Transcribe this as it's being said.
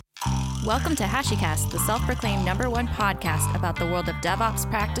Welcome to HashiCast, the self-proclaimed #1 podcast about the world of DevOps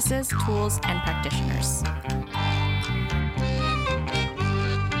practices, tools, and practitioners.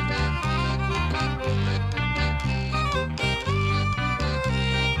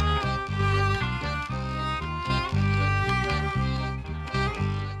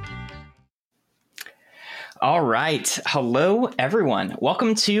 All right. Hello, everyone.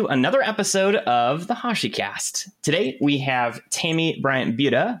 Welcome to another episode of the HashiCast. Today, we have Tammy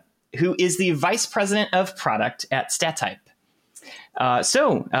Bryant-Buda, who is the Vice President of Product at StatType.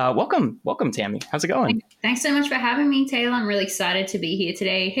 Welcome, Tammy. How's it going? Thanks so much for having me, Taylor. I'm really excited to be here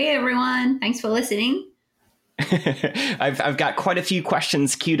today. Hey, everyone. Thanks for listening. I've got quite a few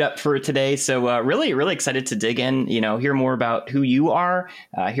questions queued up for today. So really excited to dig in, hear more about who you are,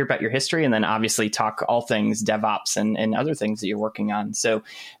 hear about your history, and then obviously talk all things DevOps and other things that you're working on. So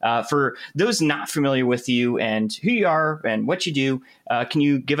for those not familiar with you and who you are and what you do, can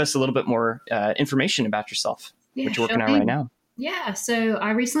you give us a little bit more information about yourself, what you're working on right now? Yeah, so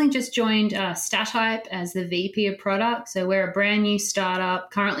I recently just joined StatType as the VP of Product. So we're a brand new startup,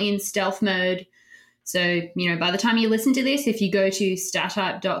 currently in stealth mode. So, by the time you listen to this, if you go to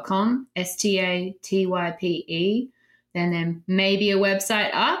stattype.com, STATYPE, then there may be a website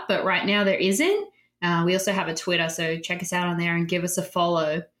up, but right now there isn't. We also have a Twitter, so check us out on there and give us a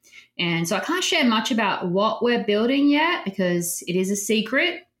follow. And so I can't share much about what we're building yet because it is a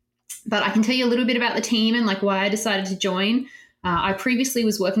secret, but I can tell you a little bit about the team and why I decided to join. I previously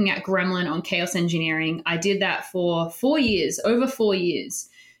was working at Gremlin on chaos engineering. I did that for over 4 years.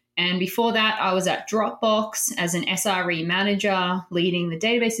 And before that, I was at Dropbox as an SRE manager, leading the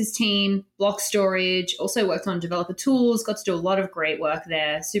databases team, block storage, also worked on developer tools, got to do a lot of great work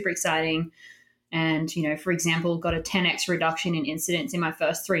there, super exciting. And, for example, got a 10x reduction in incidents in my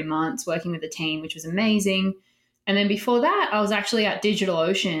first 3 months working with the team, which was amazing. And then before that, I was actually at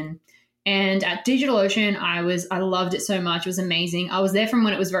DigitalOcean. And at DigitalOcean, I loved it so much. It was amazing. I was there from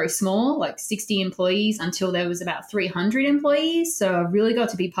when it was very small, 60 employees, until there was about 300 employees. So I really got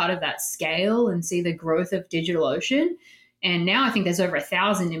to be part of that scale and see the growth of DigitalOcean. And now I think there's over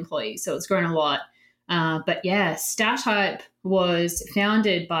 1,000 employees. So it's grown a lot. But yeah, StatType was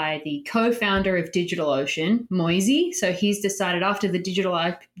founded by the co-founder of DigitalOcean, Moisey. So he's decided after the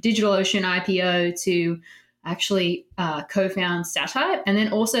DigitalOcean IPO to actually co-found StatType, and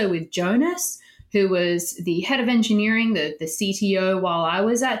then also with Jonas, who was the head of engineering, the CTO while I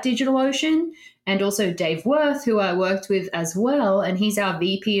was at DigitalOcean, and also Dave Worth, who I worked with as well, and he's our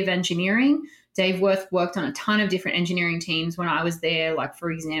VP of engineering. Dave Worth worked on a ton of different engineering teams when I was there,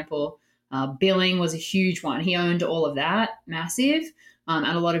 for example, billing was a huge one. He owned all of that, massive, and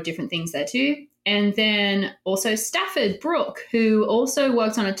a lot of different things there too. And then also Stafford Brook, who also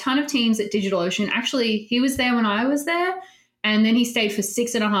worked on a ton of teams at DigitalOcean. Actually, he was there when I was there, and then he stayed for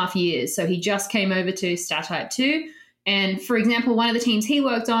 6.5 years. So he just came over to StatType too. And for example, one of the teams he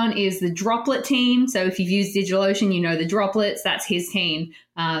worked on is the Droplet team. So if you've used DigitalOcean, you know the Droplets. That's his team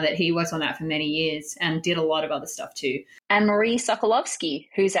that he worked on that for many years and did a lot of other stuff too. And Marie Sokolovsky,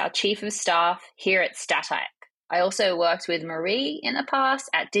 who's our Chief of Staff here at StatType. I also worked with Marie in the past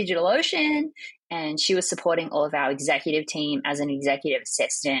at DigitalOcean, and she was supporting all of our executive team as an executive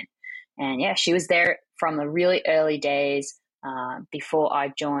assistant. And yeah, she was there from the really early days before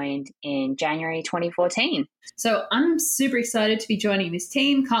I joined in January 2014. So I'm super excited to be joining this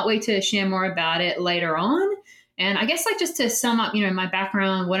team. Can't wait to share more about it later on. And I guess just to sum up, my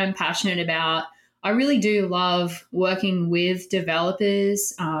background, what I'm passionate about, I really do love working with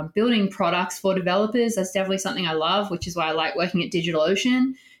developers, building products for developers. That's definitely something I love, which is why I like working at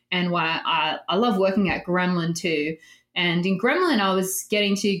DigitalOcean and why I love working at Gremlin too. And in Gremlin, I was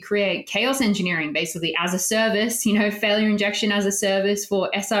getting to create chaos engineering basically as a service, failure injection as a service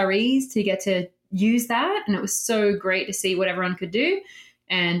for SREs to get to use that. And it was so great to see what everyone could do.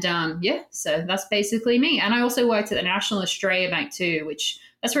 And so that's basically me. And I also worked at the National Australia Bank too, which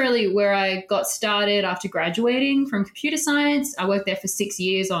that's really where I got started after graduating from computer science. I worked there for 6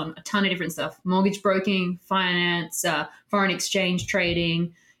 years on a ton of different stuff: mortgage broking, finance, foreign exchange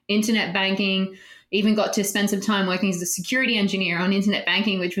trading, internet banking. Even got to spend some time working as a security engineer on internet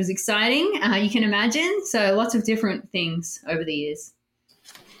banking, which was exciting, you can imagine. So lots of different things over the years.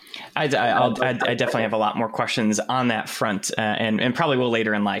 I definitely have a lot more questions on that front and probably will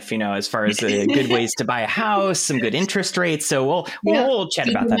later in life, as far as good ways to buy a house, some good interest rates. So we'll chat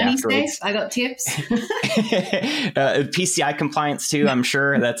about that afterwards. Safe. I got tips. PCI compliance too, I'm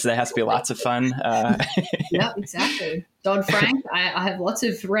sure. That has to be lots of fun. Yep, exactly. Dodd-Frank, I have lots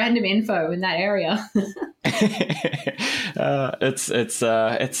of random info in that area. It's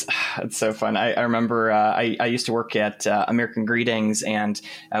so fun. I remember I used to work at American Greetings, and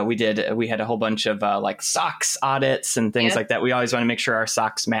we had a whole bunch of like socks audits and things like that. We always want to make sure our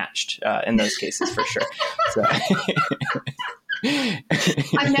socks matched in those cases for sure. So.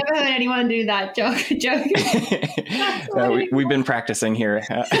 I've never heard anyone do that joke. We've been practicing here.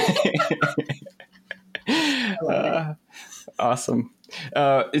 Awesome.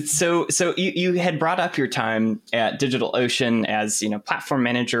 So you had brought up your time at DigitalOcean as, platform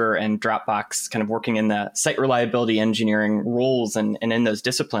manager and Dropbox, kind of working in the site reliability engineering roles and in those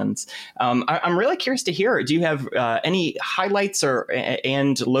disciplines. I'm really curious to hear, do you have any highlights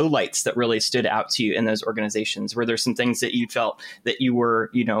and lowlights that really stood out to you in those organizations? Were there some things that you felt that you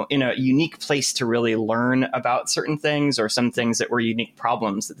were, in a unique place to really learn about certain things, or some things that were unique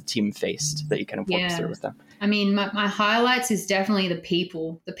problems that the team faced that you kind of worked through with them? I mean, my highlights is definitely the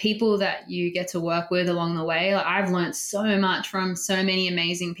people that you get to work with along the way. Like, I've learned so much from so many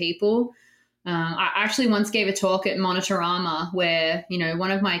amazing people. I actually once gave a talk at Monitorama where, one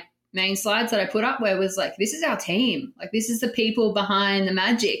of my main slides that I put up where was like, this is our team. Like, this is the people behind the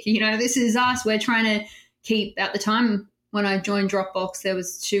magic. This is us. We're trying to keep, at the time when I joined Dropbox, there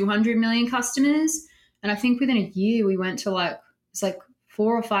was 200 million customers. And I think within a year we went to it's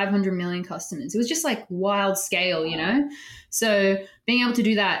 400 or 500 million customers. It was just like wild scale, So being able to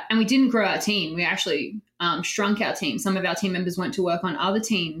do that, and we didn't grow our team. We actually shrunk our team. Some of our team members went to work on other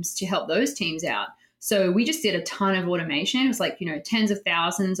teams to help those teams out. So we just did a ton of automation. It was like, tens of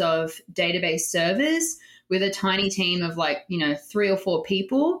thousands of database servers with a tiny team of 3 or 4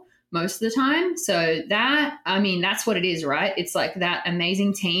 people most of the time. So that's what it is, right? It's like that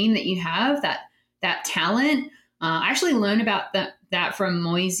amazing team that you have, that talent. I actually learned about that from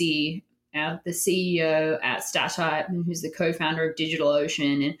Moisey, the CEO at StatType, and who's the co-founder of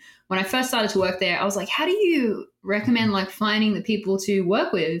DigitalOcean. And when I first started to work there, I was like, how do you recommend finding the people to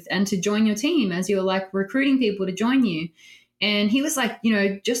work with and to join your team as you're recruiting people to join you? And he was like,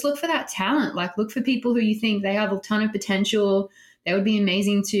 just look for that talent. Look for people who you think they have a ton of potential. They would be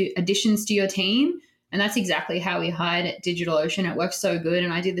amazing additions to your team. And that's exactly how we hired at DigitalOcean. It worked so good.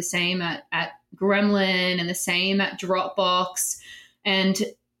 And I did the same at Gremlin and the same at Dropbox. And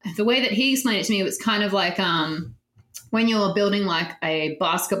the way that he explained it to me, it was kind of like when you're building a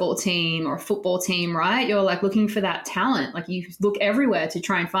basketball team or a football team, right? You're looking for that talent. You look everywhere to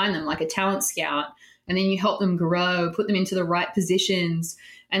try and find them, like a talent scout. And then you help them grow, put them into the right positions.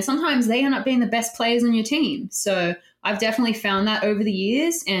 And sometimes they end up being the best players on your team. So I've definitely found that over the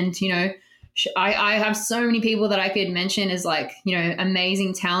years. And, I have so many people that I could mention as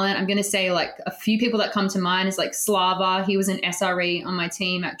amazing talent. I'm going to say a few people that come to mind is Slava. He was an SRE on my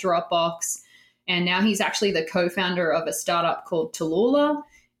team at Dropbox. And now he's actually the co-founder of a startup called Tallulah.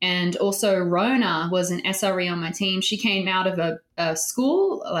 And also Rona was an SRE on my team. She came out of a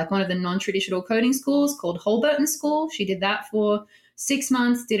school, one of the non-traditional coding schools called Holberton School. She did that for 6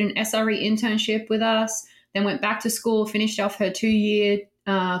 months, did an SRE internship with us, then went back to school, finished off her 2-year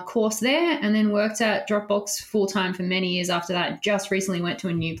course there, and then worked at Dropbox full-time for many years after that. Just recently went to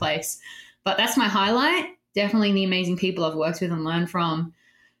a new place. But that's my highlight. Definitely the amazing people I've worked with and learned from.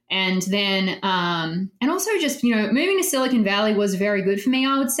 And then, and also just, moving to Silicon Valley was very good for me,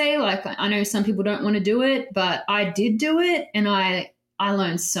 I would say. I know some people don't want to do it, but I did do it, and I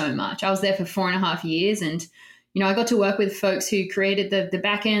learned so much. I was there for 4.5 years, and, I got to work with folks who created the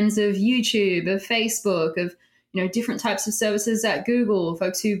back ends of YouTube, of Facebook, of, different types of services at Google,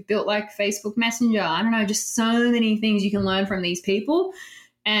 folks who built Facebook Messenger. I don't know, just so many things you can learn from these people.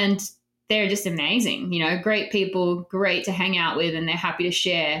 And they're just amazing, great people, great to hang out with, and they're happy to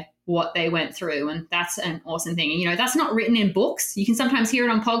share what they went through. And that's an awesome thing. And, that's not written in books. You can sometimes hear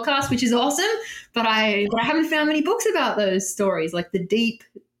it on podcasts, which is awesome, but I haven't found many books about those stories, the deep,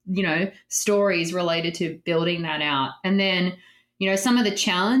 stories related to building that out. And then, some of the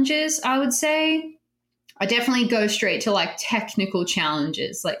challenges, I would say, I definitely go straight to technical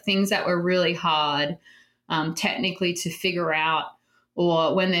challenges, things that were really hard technically to figure out,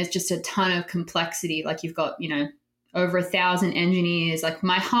 or when there's just a ton of complexity, you've got, over 1,000 engineers.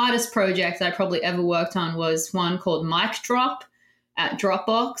 My hardest project I probably ever worked on was one called Mic Drop at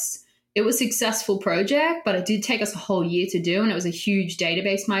Dropbox. It was a successful project, but it did take us a whole year to do, and it was a huge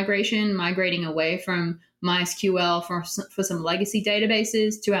database migration, migrating away from MySQL for some legacy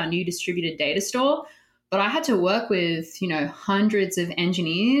databases to our new distributed data store. But I had to work with, hundreds of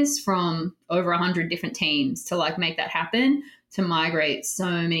engineers from over 100 different teams to make that happen, to migrate so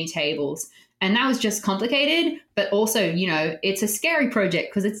many tables. And that was just complicated, but also, it's a scary project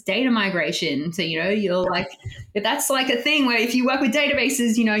because it's data migration. So, you're like, that's like a thing where if you work with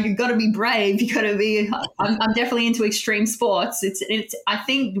databases, you've got to be brave. You got to be, I'm definitely into extreme sports. I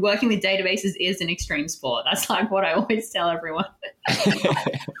think working with databases is an extreme sport. That's like what I always tell everyone.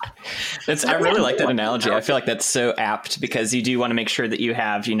 I really like that analogy. I feel like that's so apt because you do want to make sure that you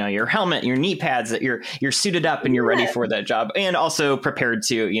have, your helmet, your knee pads, that you're suited up and you're ready for that job, and also prepared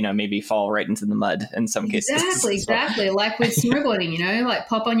to, maybe fall right into the mud in some cases. Exactly. Like with snowboarding, like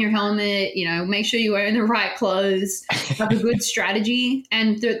pop on your helmet, make sure you're wearing the right clothes, have a good strategy.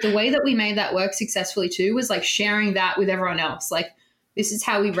 And the way that we made that work successfully too was like sharing that with everyone else. Like, this is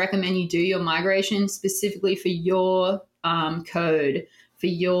how we recommend you do your migration specifically for your code, for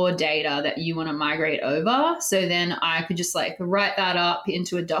your data that you want to migrate over. So then I could just like write that up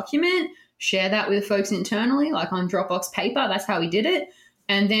into a document, share that with folks internally, like on Dropbox paper. That's how we did it.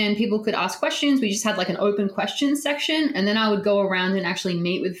 And then people could ask questions. We just had like an open questions section. And then I would go around and actually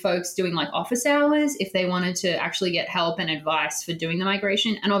meet with folks doing like office hours if they wanted to actually get help and advice for doing the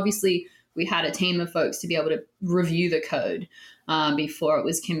migration. And obviously we had a team of folks to be able to review the code before it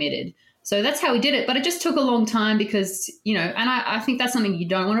was committed. So that's how we did it. But it just took a long time because, and I think that's something you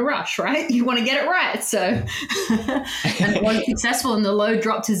don't want to rush, right? You want to get it right. So, and it was successful and the load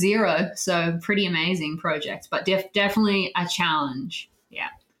dropped to 0. So pretty amazing project, but definitely a challenge. Yeah.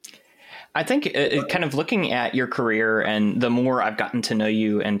 I think kind of looking at your career and the more I've gotten to know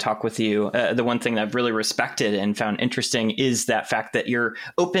you and talk with you, the one thing that I've really respected and found interesting is that fact that you're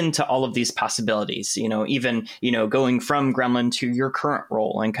open to all of these possibilities, even, going from Gremlin to your current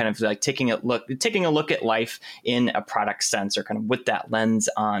role and kind of like taking a look at life in a product sense or kind of with that lens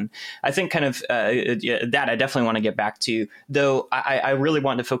on. I think kind of that I definitely want to get back to, though. I really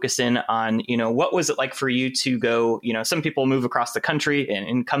want to focus in on, what was it like for you to go, some people move across the country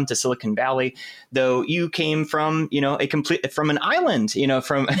and come to Silicon Valley, though you came from, from an island,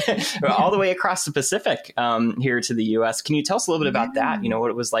 from all the way across the Pacific here to the US. Can you tell us a little bit about that?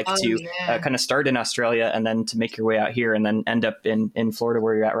 What it was like to kind of start in Australia and then to make your way out here and then end up in Florida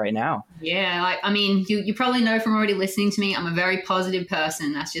where you're at right now? Yeah. You probably know from already listening to me, I'm a very positive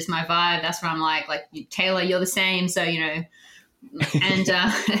person. That's just my vibe. That's what I'm like Taylor, you're the same. So, and,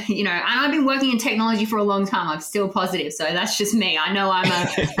 and I've been working in technology for a long time. I'm still positive. So that's just me. I know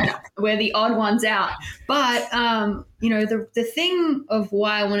we're the odd ones out. But, the thing of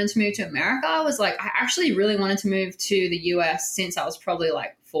why I wanted to move to America was like, I actually really wanted to move to the US since I was probably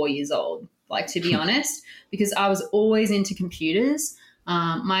like 4 years old, like, to be honest, because I was always into computers.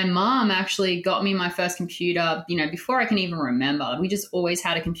 My mom actually got me my first computer, before I can even remember. We just always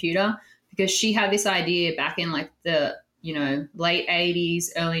had a computer because she had this idea back in like the late 80s,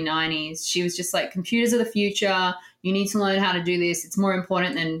 early 90s. She was just like, computers are the future. You need to learn how to do this. It's more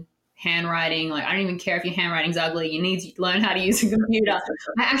important than handwriting. Like, I don't even care if your handwriting's ugly. You need to learn how to use a computer.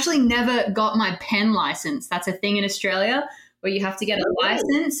 I actually never got my pen license. That's a thing in Australia where you have to get a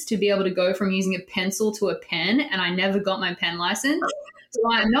license to be able to go from using a pencil to a pen. And I never got my pen license. So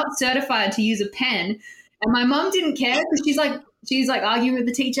I'm not certified to use a pen. And my mom didn't care because she's like arguing with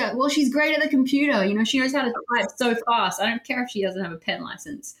the teacher. Well, she's great at the computer. She knows how to type so fast. I don't care if she doesn't have a pen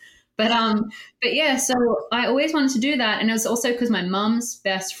license. But yeah, so I always wanted to do that. And it was also because my mom's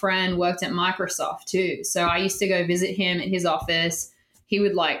best friend worked at Microsoft too. So I used to go visit him at his office. He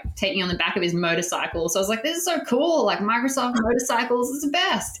would like take me on the back of his motorcycle. So I was like, this is so cool. Like, Microsoft motorcycles is the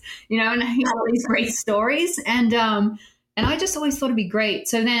best, and he had all these great stories. And I just always thought it'd be great.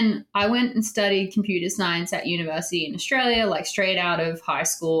 So then I went and studied computer science at university in Australia, like straight out of high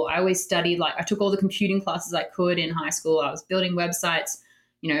school. I always studied, like, I took all the computing classes I could in high school. I was building websites,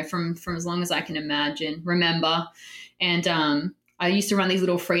 from as long as I can remember. And I used to run these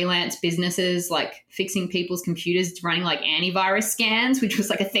little freelance businesses, like fixing people's computers, running like antivirus scans, which was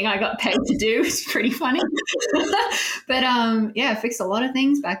like a thing I got paid to do. It's pretty funny. But I fixed a lot of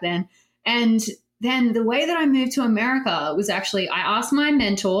things back then. And then the way that I moved to America was actually, I asked my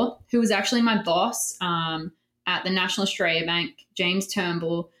mentor, who was actually my boss at the National Australia Bank, James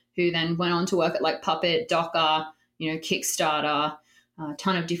Turnbull, who then went on to work at like Puppet, Docker, Kickstarter, a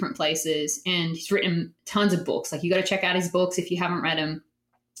ton of different places. And he's written tons of books. Like, you got to check out his books if you haven't read them.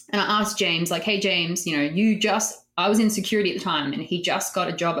 And I asked James, like, hey, James, I was in security at the time and he just got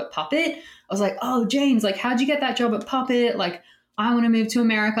a job at Puppet. I was like, oh, James, like, how'd you get that job at Puppet? Like, I want to move to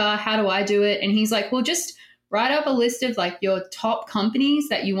America. How do I do it? And he's like, well, just write up a list of like your top companies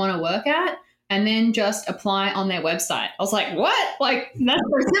that you want to work at and then just apply on their website. I was like, what? Like, that's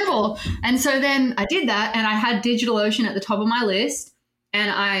so simple. And so then I did that and I had DigitalOcean at the top of my list and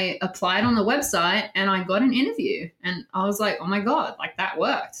I applied on the website and I got an interview and I was like, oh my God, like, that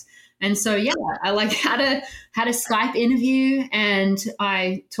worked. And so, yeah, I like had a Skype interview, and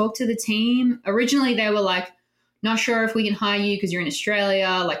I talked to the team. Originally, they were like, not sure if we can hire you because you're in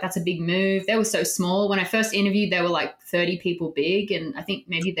Australia. Like, that's a big move. They were so small. When I first interviewed, they were like 30 people big. And I think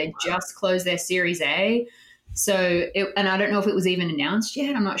maybe they just closed their Series A. So, and I don't know if it was even announced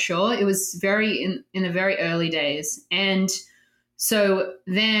yet. I'm not sure. It was in the very early days. And so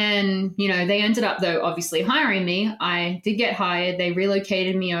then, they ended up, though, obviously hiring me. I did get hired. They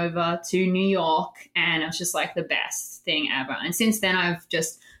relocated me over to New York, and it was just like the best thing ever. And since then, I've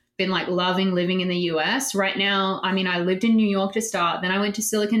just been like loving living in the US. Right now, I mean, I lived in New York to start, then I went to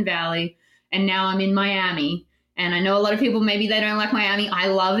Silicon Valley, and now I'm in Miami. And I know a lot of people, maybe they don't like Miami. I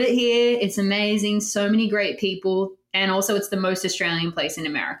love it here. It's amazing. So many great people. And also it's the most Australian place in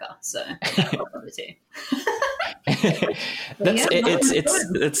America. So I love it too.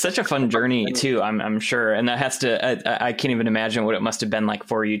 It's such a fun journey too, I'm sure, and that has to I can't even imagine what it must have been like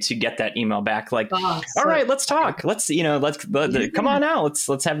for you to get that email back like, all right, let's talk, let's come on out,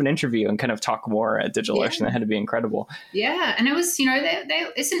 let's have an interview and kind of talk more at DigitalOcean. That had to be incredible. And it was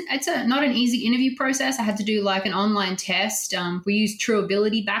it's not an easy interview process. I had to do like an online test. We used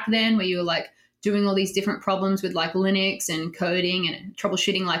TrueAbility back then, where you were like doing all these different problems with like Linux and coding and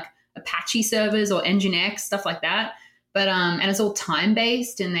troubleshooting like Apache servers or Nginx, stuff like that. But and it's all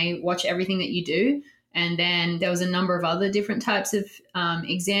time-based, and they watch everything that you do. And then there was a number of other different types of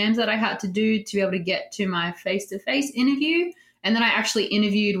exams that I had to do to be able to get to my face-to-face interview. And then I actually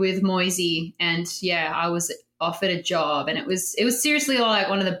interviewed with Moisey, and I was offered a job, and it was seriously like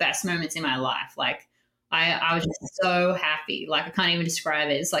one of the best moments in my life. Like I was just so happy. Like I can't even describe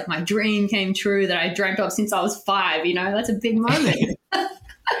it. It's like my dream came true that I dreamt of since I was 5. That's a big moment.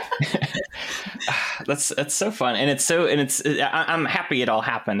 That's so fun, and I'm happy it all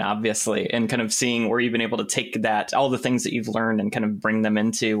happened, obviously, and kind of seeing where you've been able to take all the things that you've learned and kind of bring them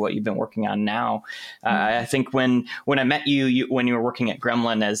into what you've been working on now. I think when I met you when you were working at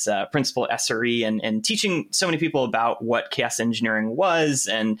Gremlin as principal SRE and teaching so many people about what chaos engineering was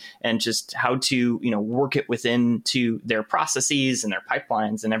and just how to work it within to their processes and their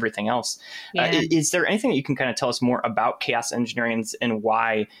pipelines and everything else. Is there anything that you can kind of tell us more about chaos engineering and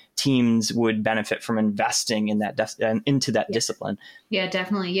why teams would benefit from investing in that into that discipline? Yeah,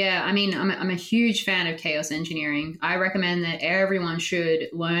 definitely. Yeah, I mean, I'm a huge fan of chaos engineering. I recommend that everyone should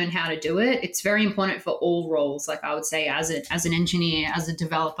learn how to do it. It's very important for all roles. Like I would say, as an engineer, as a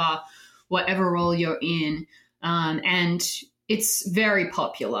developer, whatever role you're in, and it's very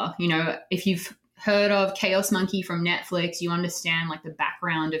popular. If you've heard of Chaos Monkey from Netflix, you understand like the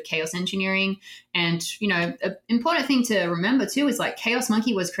background of chaos engineering. And, an important thing to remember too is like Chaos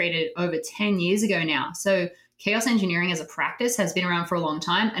Monkey was created over 10 years ago now. So chaos engineering as a practice has been around for a long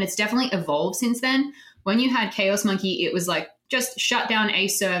time, and it's definitely evolved since then. When you had Chaos Monkey, it was like just shut down a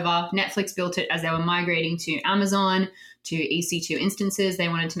server. Netflix built it as they were migrating to Amazon, to EC2 instances. They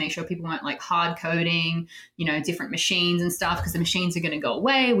wanted to make sure people weren't like hard coding, different machines and stuff, because the machines are going to go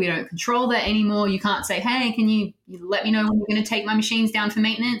away. We don't control that anymore. You can't say, hey, can you let me know when you're going to take my machines down for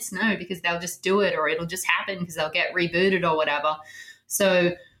maintenance? No, because they'll just do it, or it'll just happen because they'll get rebooted or whatever.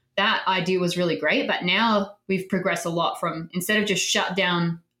 So that idea was really great. But now we've progressed a lot from, instead of just shut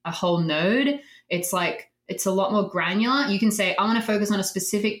down a whole node, it's like, it's a lot more granular. You can say, I want to focus on a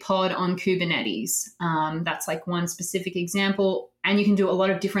specific pod on Kubernetes. That's like one specific example. And you can do a lot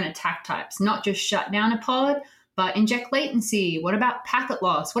of different attack types, not just shut down a pod, but inject latency. What about packet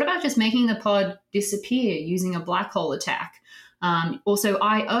loss? What about just making the pod disappear using a black hole attack? Also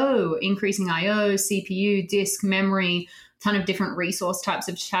I/O, increasing I/O, CPU, disk, memory, ton of different resource types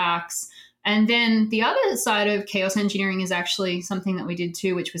of attacks. And then the other side of chaos engineering is actually something that we did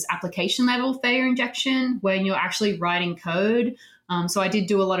too, which was application level failure injection, where you're actually writing code. So I did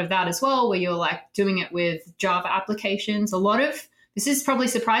do a lot of that as well, where you're like doing it with Java applications. This is probably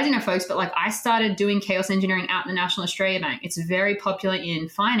surprising to folks, but like I started doing chaos engineering at the National Australia Bank. It's very popular in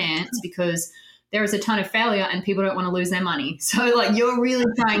finance because there is a ton of failure and people don't want to lose their money. So like you're really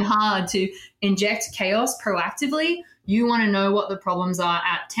trying hard to inject chaos proactively. You want to know what the problems are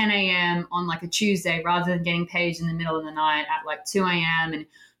at 10 a.m. on like a Tuesday, rather than getting paged in the middle of the night at like 2 a.m. and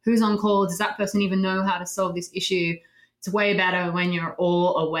who's on call? Does that person even know how to solve this issue? It's way better when you're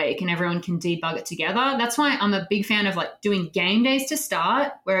all awake and everyone can debug it together. That's why I'm a big fan of like doing game days to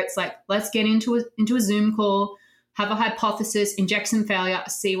start, where it's like, let's get into a Zoom call, have a hypothesis, inject some failure,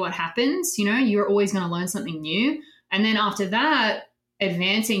 see what happens. You're always going to learn something new. And then after that,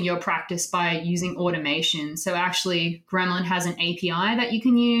 advancing your practice by using automation. So actually Gremlin has an API that you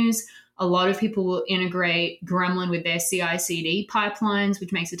can use. A lot of people will integrate Gremlin with their CI/CD pipelines,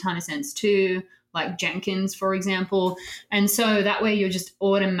 which makes a ton of sense too. like Jenkins, for example. And so that way you're just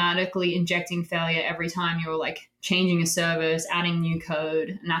automatically injecting failure every time you're like changing a service, adding new code.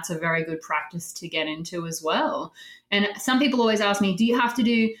 And that's a very good practice to get into as well. And some people always ask me, do you have to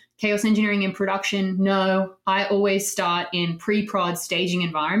do chaos engineering in production? No, I always start in pre-prod staging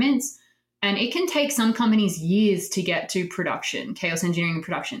environments. And it can take some companies years to get to production, chaos engineering in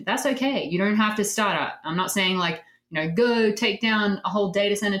production. That's okay. You don't have to start up. I'm not saying like, go take down a whole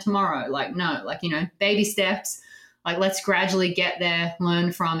data center tomorrow. Like, no, like, baby steps. Like, let's gradually get there,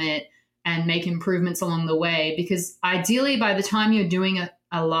 learn from it, and make improvements along the way. Because ideally, by the time you're doing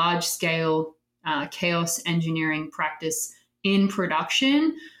a large scale chaos engineering practice in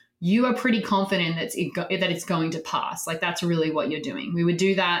production, you are pretty confident that it's going to pass. Like, that's really what you're doing. We would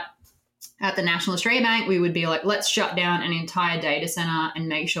do that at the National Australia Bank. We would be like, let's shut down an entire data center and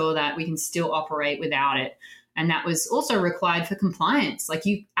make sure that we can still operate without it. And that was also required for compliance. Like,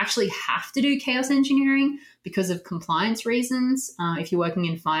 you actually have to do chaos engineering because of compliance reasons if you're working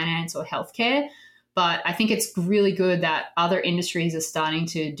in finance or healthcare. But I think it's really good that other industries are starting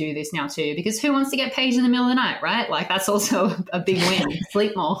to do this now too, because who wants to get paged in the middle of the night, right? Like, that's also a big win.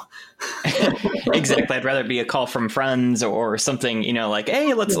 Sleep more. Exactly. I'd rather it be a call from friends or something, like,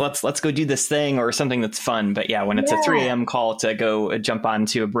 hey, let's go do this thing, or something that's fun. But yeah, when it's a 3 a.m. call to go jump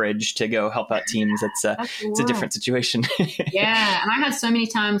onto a bridge to go help out teams, it's a different situation. Yeah. And I had so many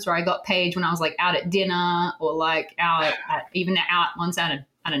times where I got paged when I was like out at dinner, or like out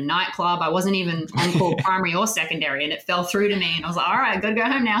at a nightclub. I wasn't even on call primary or secondary, and it fell through to me, and I was like, all right, got to go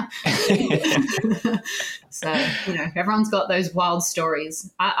home now. So, everyone's got those wild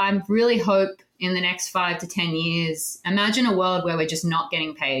stories. I really hope in the next 5 to 10 years, imagine a world where we're just not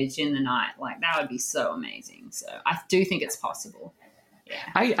getting paged in the night. Like, that would be so amazing. So I do think it's possible.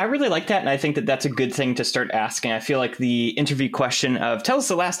 Yeah. I really like that. And I think that that's a good thing to start asking. I feel like the interview question of tell us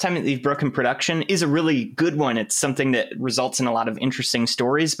the last time that you've broken production is a really good one. It's something that results in a lot of interesting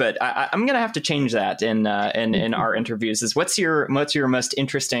stories, but I'm going to have to change that in our interviews. Is what's your most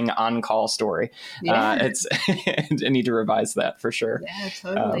interesting on-call story? Yeah. I need to revise that for sure. Yeah,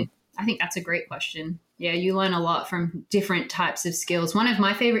 totally. I think that's a great question. Yeah, you learn a lot from different types of skills. One of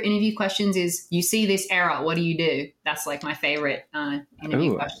my favorite interview questions is, you see this error, what do you do? That's like my favorite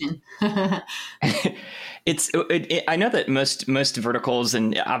interview question. I know that most verticals,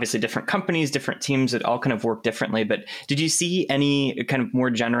 and obviously different companies, different teams, that all kind of work differently. But did you see any kind of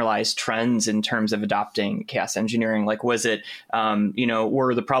more generalized trends in terms of adopting chaos engineering? Like, was it,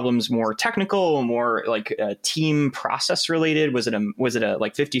 were the problems more technical, more like team process related? Was it a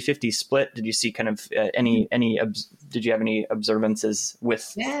like 50-50 split? Did you see kind of did you have any observances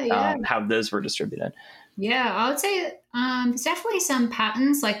with how those were distributed? Yeah, I would say there's definitely some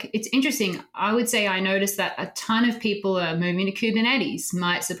patterns. Like, it's interesting. I would say I noticed that a ton of people are moving to Kubernetes.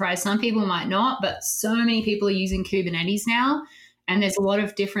 Might surprise some people, might not, but so many people are using Kubernetes now. And there's a lot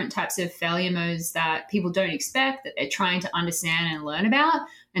of different types of failure modes that people don't expect, that they're trying to understand and learn about.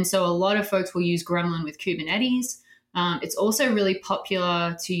 And so a lot of folks will use Gremlin with Kubernetes. It's also really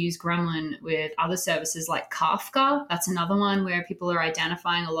popular to use Gremlin with other services like Kafka. That's another one where people are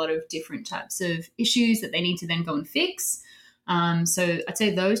identifying a lot of different types of issues that they need to then go and fix. So I'd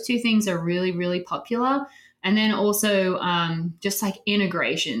say those two things are really, really popular. And then also just like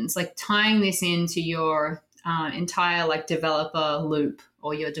integrations, like tying this into your entire like developer loop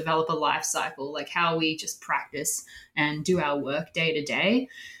or your developer life cycle, like how we just practice and do our work day to day.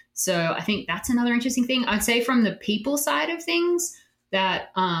 So I think that's another interesting thing. I'd say from the people side of things that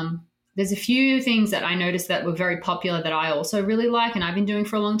there's a few things that I noticed that were very popular that I also really like and I've been doing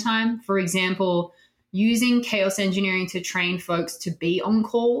for a long time. For example, using chaos engineering to train folks to be on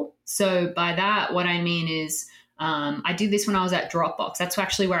call. So by that, what I mean is I did this when I was at Dropbox. That's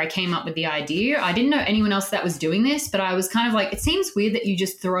actually where I came up with the idea. I didn't know anyone else that was doing this, but I was kind of like, it seems weird that you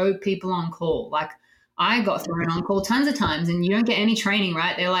just throw people on call. Like, I got thrown on call tons of times and you don't get any training,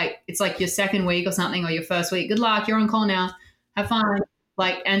 right? They're like, it's like your second week or something, or your first week. Good luck. You're on call now. Have fun.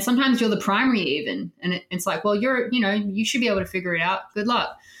 Like, and sometimes you're the primary even. And it's like, well, you should be able to figure it out. Good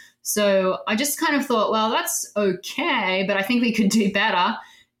luck. So I just kind of thought, well, that's okay, but I think we could do better.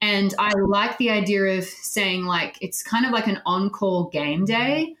 And I like the idea of saying like, it's kind of like an on-call game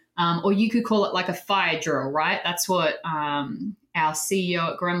day, or you could call it like a fire drill, right? That's what our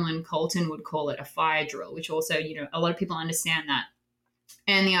CEO at Gremlin, Colton, would call it, a fire drill, which also, a lot of people understand that.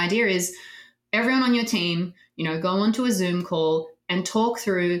 And the idea is everyone on your team, go onto a Zoom call and talk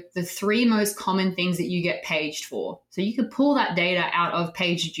through the 3 most common things that you get paged for. So you could pull that data out of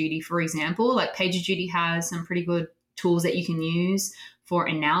PagerDuty, for example. Like PagerDuty has some pretty good tools that you can use for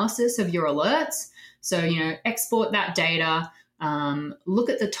analysis of your alerts. So, export that data, look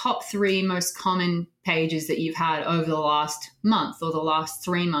at the top 3 most common pages that you've had over the last month or the last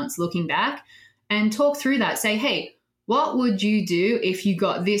 3 months looking back, and talk through that. Say, hey, what would you do if you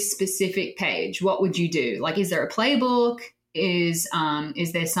got this specific page? What would you do? Like, is there a playbook? Is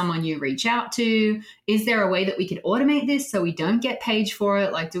there someone you reach out to? Is there a way that we could automate this so we don't get paid for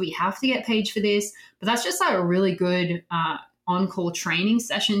it? Like, do we have to get paid for this? But that's just like a really good on-call training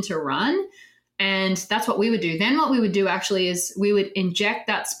session to run. And that's what we would do. Then what we would do actually is we would inject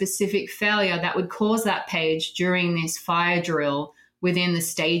that specific failure that would cause that page during this fire drill within the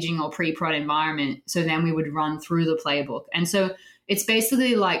staging or pre-prod environment. So then we would run through the playbook. And so it's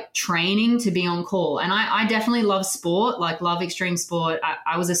basically like training to be on call. And I definitely love sport, like love extreme sport.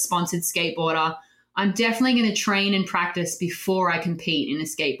 I was a sponsored skateboarder. I'm definitely going to train and practice before I compete in a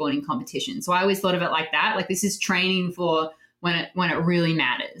skateboarding competition. So I always thought of it like that. Like, this is training for when it really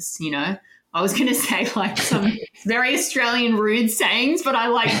matters, you know? I was going to say like some very Australian rude sayings, but I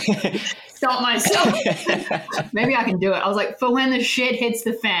like stopped myself. Maybe I can do it. I was like, for when the shit hits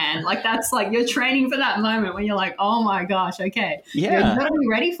the fan. Like, that's like, you're training for that moment when you're like, oh my gosh, okay. Yeah. You've got to be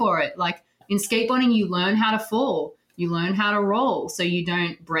ready for it. Like, in skateboarding, you learn how to fall. You learn how to roll so you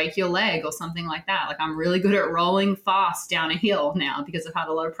don't break your leg or something like that. Like, I'm really good at rolling fast down a hill now because I've had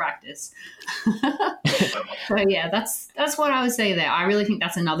a lot of practice. So yeah, that's what I would say there. I really think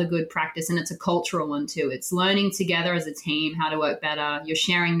that's another good practice, and it's a cultural one too. It's learning together as a team how to work better. You're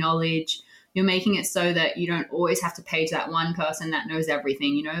sharing knowledge. You're making it so that you don't always have to page that one person that knows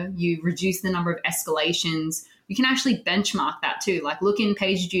everything. You know, you reduce the number of escalations. You can actually benchmark that too. Like, look in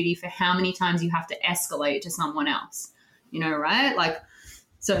PagerDuty for how many times you have to escalate to someone else, you know, right? Like,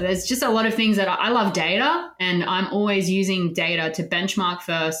 so there's just a lot of things that I love data, and I'm always using data to benchmark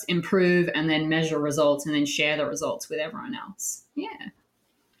first, improve, and then measure results, and then share the results with everyone else. Yeah.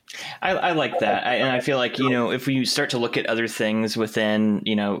 I like that. And I feel like, you know, if we start to look at other things within,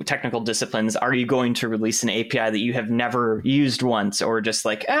 you know, technical disciplines, are you going to release an API that you have never used once, or just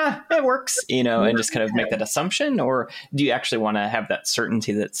like, it works, you know, and just kind of make that assumption? Or do you actually want to have that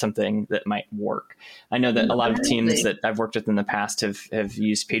certainty that something that might work? I know that a lot of teams that I've worked with in the past have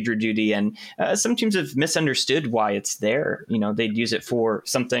used PagerDuty, and some teams have misunderstood why it's there. You know, they'd use it for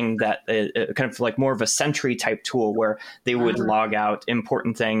something that kind of like more of a Sentry type tool where they would log out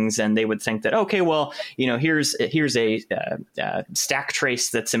important things, and they would think that, okay, well, you know, here's a stack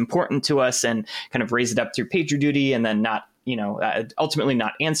trace that's important to us, and kind of raise it up through PagerDuty, and then not, you know, ultimately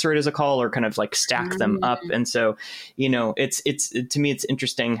not answer it as a call, or kind of like stack them up. And so, you know, it's to me, it's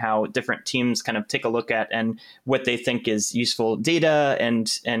interesting how different teams kind of take a look at and what they think is useful data,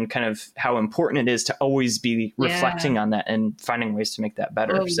 and kind of how important it is to always be reflecting on that and finding ways to make that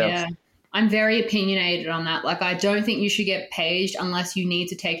better. I'm very opinionated on that. Like, I don't think you should get paged unless you need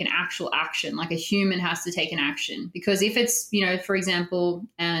to take an actual action. Like, a human has to take an action, because if it's, you know, for example,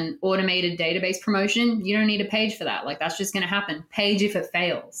 an automated database promotion, you don't need a page for that. Like, that's just going to happen. Page if it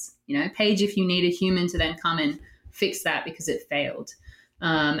fails, you know, page if you need a human to then come and fix that because it failed.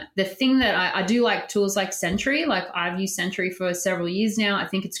 The thing that I do like tools like Sentry. Like, I've used Sentry for several years now. I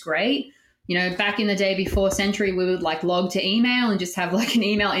think it's great. You know, back in the day before Sentry, we would like log to email and just have like an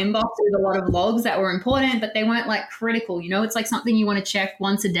email inbox with a lot of logs that were important, but they weren't like critical. You know, it's like something you want to check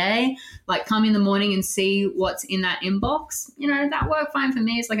once a day, like come in the morning and see what's in that inbox. You know, that worked fine for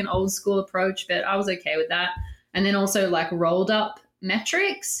me. It's like an old school approach, but I was okay with that. And then also like rolled up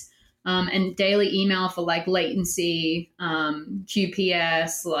metrics and daily email for like latency,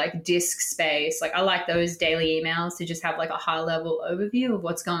 QPS, like disk space. Like, I like those daily emails to just have like a high level overview of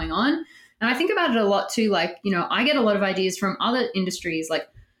what's going on. And I think about it a lot too. Like, you know, I get a lot of ideas from other industries, like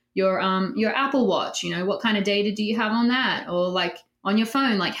your Apple Watch. You know, what kind of data do you have on that? Or like on your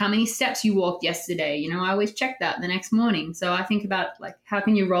phone, like how many steps you walked yesterday. You know, I always check that the next morning. So I think about like, how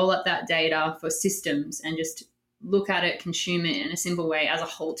can you roll up that data for systems and just look at it, consume it in a simple way as a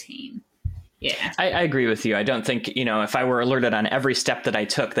whole team. Yeah, I agree with you. I don't think, you know, if I were alerted on every step that I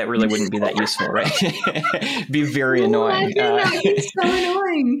took, that really wouldn't be that useful, right? Be very annoying. It's so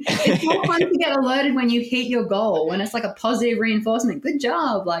annoying. It's more fun to get alerted when you hit your goal, when it's like a positive reinforcement. Good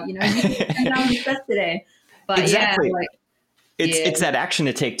job. Like, you know, you can down the steps today. But exactly. Yeah, like, it's that action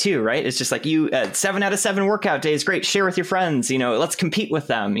to take too, right? It's just like 7 out of 7 workout days. Great. Share with your friends, you know, let's compete with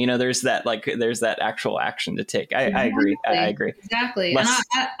them. You know, there's that actual action to take. I agree. I agree. Exactly. And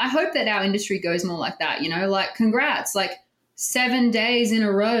I hope that our industry goes more like that, you know, like congrats, like 7 days in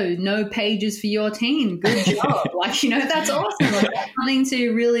a row, no pages for your team. Good job. Like, you know, that's awesome. Like, that's something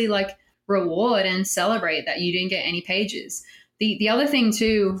to really like reward and celebrate that you didn't get any pages. The other thing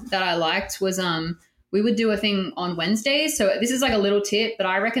too that I liked was, we would do a thing on Wednesdays. So this is like a little tip, but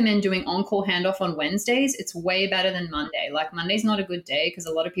I recommend doing on-call handoff on Wednesdays. It's way better than Monday. Like Monday's not a good day because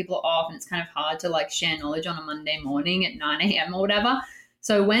a lot of people are off and it's kind of hard to like share knowledge on a Monday morning at 9 a.m. or whatever.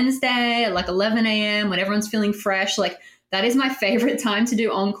 So Wednesday at like 11 a.m. when everyone's feeling fresh, like that is my favorite time to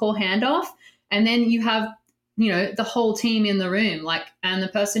do on-call handoff. And then you have, the whole team in the room, like, and the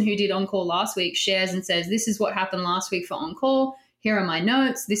person who did on-call last week shares and says, this is what happened last week for on-call. Here are my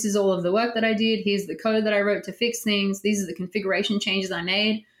notes. This is all of the work that I did. Here's the code that I wrote to fix things. These are the configuration changes I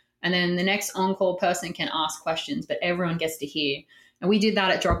made. And then the next on-call person can ask questions, but everyone gets to hear. And we did that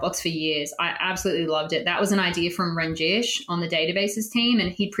at Dropbox for years. I absolutely loved it. That was an idea from Ranjesh on the databases team,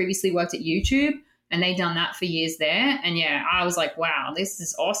 and he'd previously worked at YouTube, and they'd done that for years there. And yeah, I was like, wow, this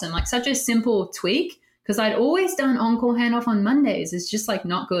is awesome. Like such a simple tweak, because I'd always done on-call handoff on Mondays. It's just like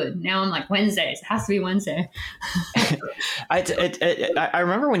not good. Now I'm like Wednesdays. It has to be Wednesday. I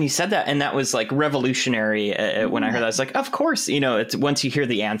remember when you said that, and that was like revolutionary. When I heard that, I was like, of course, it's once you hear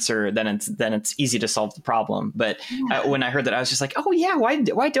the answer, then it's easy to solve the problem. But when I heard that, I was just like, oh yeah, why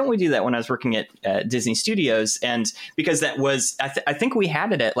don't we do that? When I was working at Disney Studios, and because that was, I think we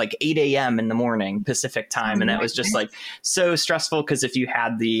had it at like 8 a.m. in the morning Pacific time, and that was just like so stressful because if you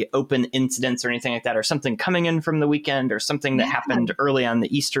had the open incidents or anything like that, or something coming in from the weekend or something that happened early on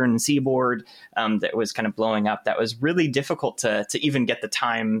the Eastern seaboard that was kind of blowing up, that was really difficult to even get the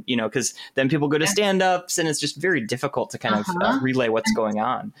time, because then people go to stand-ups and it's just very difficult to kind of relay what's going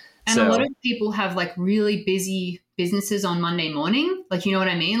on. And a lot of people have like really busy businesses on Monday morning. Like, you know what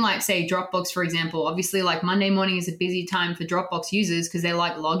I mean? Like say Dropbox, for example, obviously like Monday morning is a busy time for Dropbox users because they're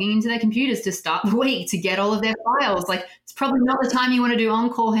like logging into their computers to start the week to get all of their files. Like it's probably not the time you want to do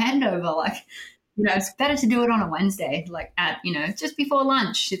on-call handover. Like, it's better to do it on a Wednesday, like at, just before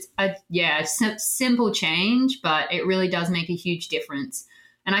lunch. It's a simple change, but it really does make a huge difference.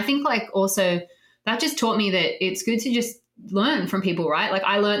 And I think like also that just taught me that it's good to just learn from people, right? Like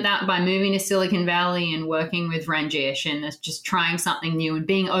I learned that by moving to Silicon Valley and working with Ranjesh and just trying something new and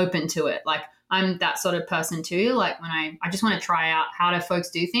being open to it. Like I'm that sort of person too. Like when I just want to try out how do folks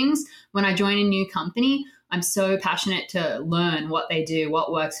do things. When I join a new company, I'm so passionate to learn what they do,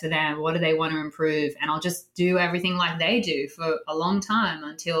 what works for them, what do they want to improve. And I'll just do everything like they do for a long time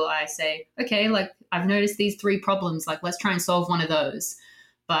until I say, okay, like I've noticed these 3 problems, like let's try and solve one of those.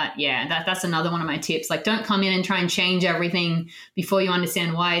 But yeah, that's another one of my tips. Like don't come in and try and change everything before you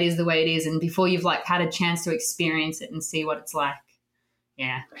understand why it is the way it is and before you've like had a chance to experience it and see what it's like.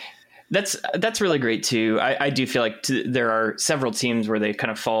 Yeah. That's really great too. I do feel like there are several teams where they kind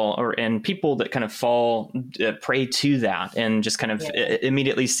of fall and people that kind of fall prey to that and just kind of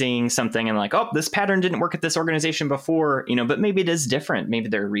immediately seeing something and like, oh, this pattern didn't work at this organization before, but maybe it is different. Maybe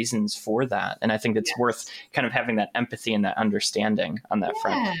there are reasons for that. And I think it's worth kind of having that empathy and that understanding on that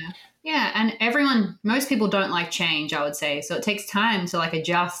front. Yeah. And most people don't like change, I would say. So it takes time to like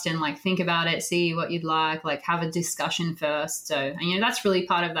adjust and like think about it, see what you'd like have a discussion first. So, and that's really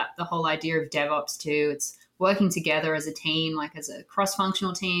part of the whole idea of DevOps too. It's working together as a team, like as a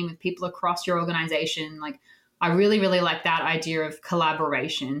cross-functional team with people across your organization. Like I really, really like that idea of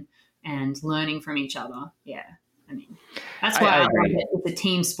collaboration and learning from each other. Yeah. I mean, that's why I agree. It's a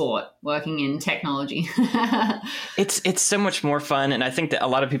team sport working in technology. It's so much more fun. And I think that a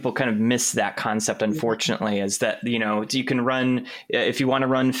lot of people kind of miss that concept, unfortunately, is that, you can run, if you want to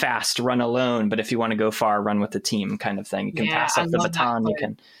run fast, run alone. But if you want to go far, run with the team kind of thing. You can pass up the baton. You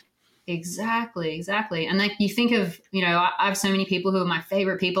can. Exactly. And like you think of, I have so many people who are my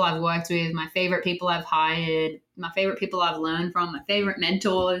favorite people I've worked with, my favorite people I've hired, my favorite people I've learned from, my favorite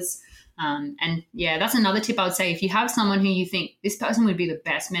mentors. And yeah, that's another tip I would say. If you have someone who you think this person would be the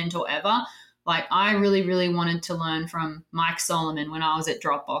best mentor ever, like I really, really wanted to learn from Mike Solomon when I was at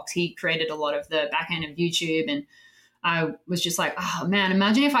Dropbox. He created a lot of the back end of YouTube, and I was just like, oh man,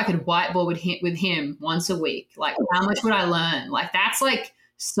 imagine if I could whiteboard with him once a week. Like how much would I learn? Like that's like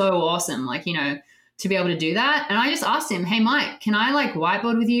so awesome. Like, to be able to do that. And I just asked him, hey, Mike, can I like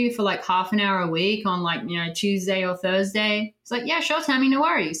whiteboard with you for like half an hour a week on like, Tuesday or Thursday? He's like, yeah, sure, Tammy, no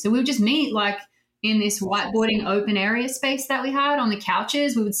worries. So we would just meet like in this whiteboarding open area space that we had on the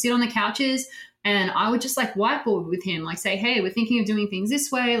couches. We would sit on the couches and I would just like whiteboard with him, like say, hey, we're thinking of doing things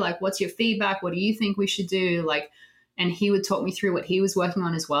this way. Like, what's your feedback? What do you think we should do? Like, and he would talk me through what he was working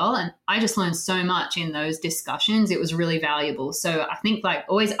on as well. And I just learned so much in those discussions. It was really valuable. So I think like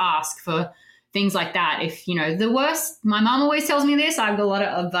always ask for things like that. If, the worst, my mom always tells me this, I've got a lot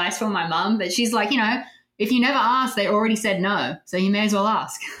of advice from my mom, but she's like, if you never ask, they already said no. So you may as well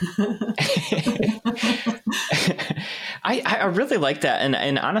ask. I really like that.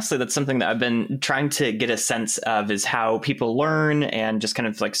 And honestly, that's something that I've been trying to get a sense of, is how people learn, and just kind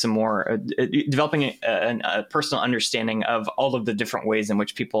of like some more developing a personal understanding of all of the different ways in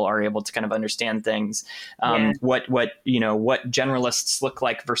which people are able to kind of understand things. What generalists look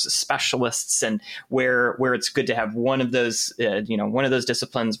like versus specialists, and where it's good to have one of those, one of those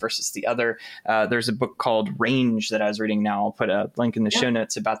disciplines versus the other. There's a book called Range that I was reading now. I'll put a link in the show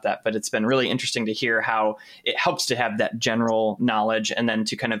notes about that, but it's been really interesting to hear how it helps to have that general knowledge, and then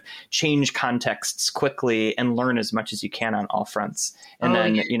to kind of change contexts quickly and learn as much as you can on all fronts. And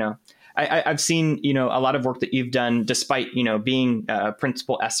I've seen, a lot of work that you've done, despite, being a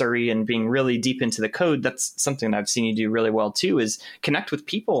principal SRE and being really deep into the code. That's something that I've seen you do really well too, is connect with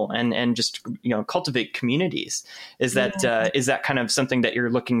people and just, cultivate communities. Is that kind of something that you're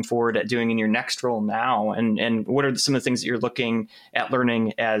looking forward at doing in your next role now? And what are some of the things that you're looking at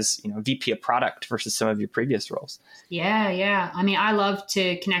learning as, VP of product versus some of your previous roles? Yeah. I mean, I love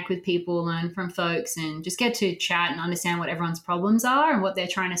to connect with people, learn from folks, and just get to chat and understand what everyone's problems are and what they're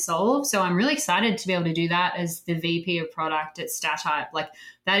trying to solve. So I'm really excited to be able to do that as the VP of product at StatHype. Like,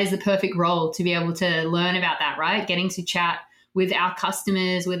 that is the perfect role to be able to learn about that, right? Getting to chat with our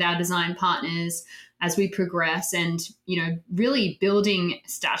customers, with our design partners as we progress, and, really building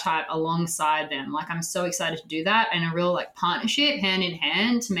StatHype alongside them. Like, I'm so excited to do that, and a real partnership hand in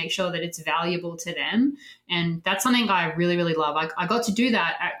hand to make sure that it's valuable to them. And that's something I really, really love. I got to do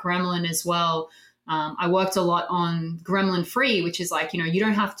that at Gremlin as well. I worked a lot on Gremlin Free, which is you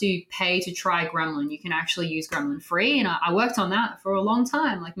don't have to pay to try Gremlin. You can actually use Gremlin Free. And I worked on that for a long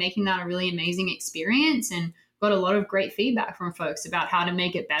time, making that a really amazing experience, and got a lot of great feedback from folks about how to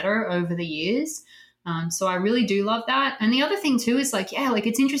make it better over the years. So I really do love that. And the other thing too is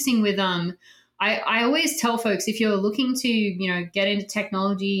it's interesting with, I always tell folks, if you're looking to, get into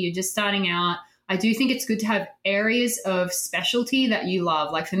technology, you're just starting out, I do think it's good to have areas of specialty that you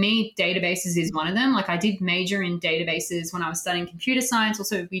love. Like, for me, databases is one of them. I did major in databases when I was studying computer science.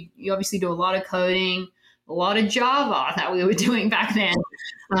 Also, you obviously do a lot of coding, a lot of Java that we were doing back then.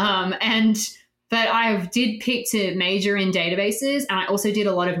 But I did pick to major in databases, and I also did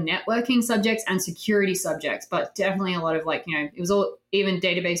a lot of networking subjects and security subjects, but definitely a lot of it was all even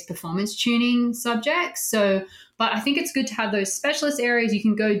database performance tuning subjects. So, but I think it's good to have those specialist areas. You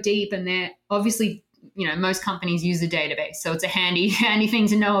can go deep, and they're obviously, most companies use a database. So it's a handy thing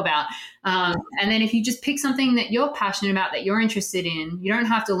to know about. And then if you just pick something that you're passionate about, that you're interested in, you don't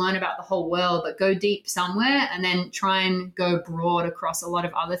have to learn about the whole world, but go deep somewhere and then try and go broad across a lot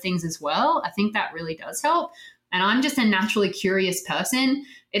of other things as well. I think that really does help. And I'm just a naturally curious person.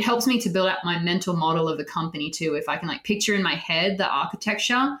 It helps me to build up my mental model of the company too. If I can picture in my head the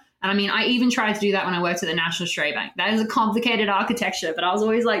architecture. And I mean, I even tried to do that when I worked at the National Australia Bank. That is a complicated architecture, but I was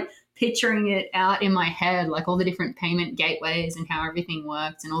always picturing it out in my head, all the different payment gateways and how everything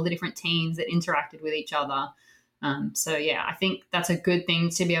worked and all the different teams that interacted with each other. So yeah, I think that's a good thing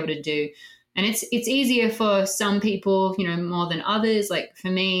to be able to do. And it's easier for some people, more than others. For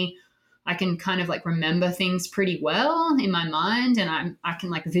me, I can kind of remember things pretty well in my mind, and I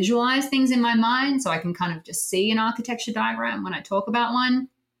can visualize things in my mind. So I can kind of just see an architecture diagram when I talk about one.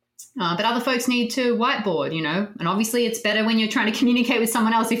 But other folks need to whiteboard, and obviously it's better when you're trying to communicate with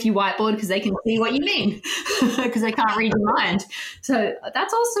someone else if you whiteboard, because they can see what you mean because they can't read your mind. So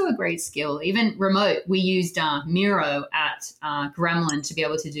that's also a great skill. Even remote, we used Miro at Gremlin to be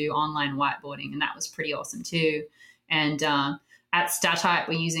able to do online whiteboarding, and that was pretty awesome too. And at StatHype,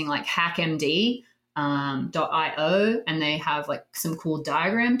 we're using HackMD. .io, and they have some cool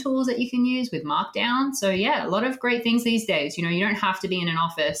diagram tools that you can use with Markdown. So yeah, a lot of great things these days. You don't have to be in an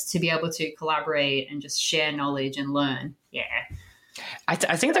office to be able to collaborate and just share knowledge and learn. Yeah. I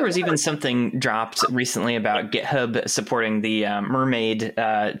think there was even something dropped recently about GitHub supporting the Mermaid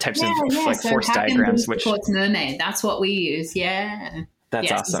types of so force diagrams. Which supports Mermaid. That's what we use. Yeah.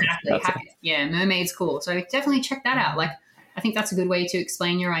 That's awesome. Exactly. Mermaid's cool. So definitely check that out. I think that's a good way to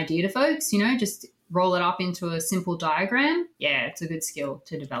explain your idea to folks, just roll it up into a simple diagram. Yeah, it's a good skill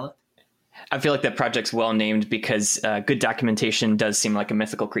to develop. I feel like that project's well named because good documentation does seem like a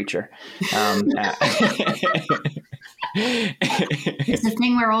mythical creature. It's the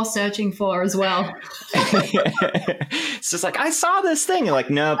thing we're all searching for as well. It's just I saw this thing. You're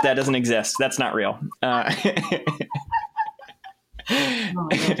nope, that doesn't exist. That's not real. Oh,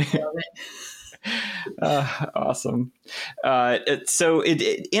 Awesome.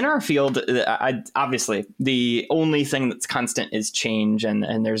 In our field, obviously the only thing that's constant is change,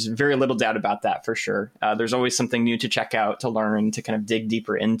 and there's very little doubt about that for sure. There's always something new to check out, to learn, to kind of dig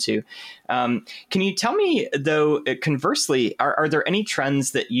deeper into. Can you tell me, though, conversely, are there any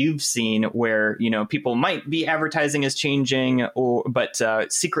trends that you've seen where, people might be advertising as changing, but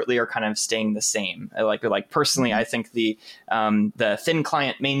secretly are kind of staying the same? Like personally, I think the thin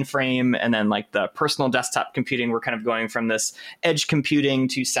client mainframe and then like the personal desktop computing, we're kind of going from this edge computing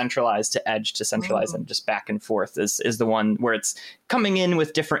to centralized to edge to centralized and just back and forth is the one where it's coming in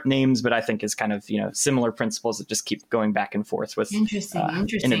with different names, but I think is kind of, similar principles that just keep going back and forth with interesting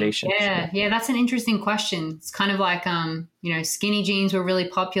innovation. Yeah, that's an interesting question. It's kind of like, skinny jeans were really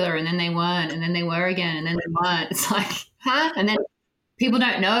popular and then they weren't, and then they were again, and then they weren't. It's like, huh? And then people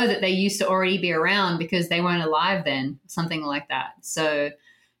don't know that they used to already be around because they weren't alive then, something like that. So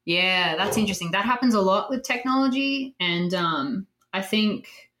yeah, that's interesting. That happens a lot with technology. And I think,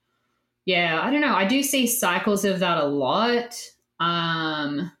 I don't know. I do see cycles of that a lot.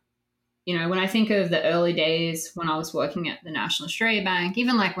 When I think of the early days when I was working at the National Australia Bank,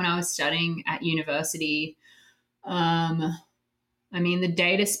 even like when I was studying at university, the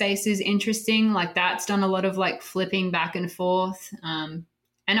data space is interesting. Like that's done a lot of like flipping back and forth. And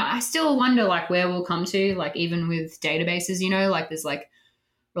I still wonder like where we'll come to, like even with databases, like there's like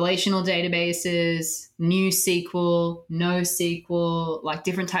relational databases, new SQL, NoSQL, like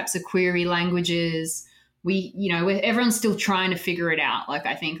different types of query languages. Everyone's still trying to figure it out. Like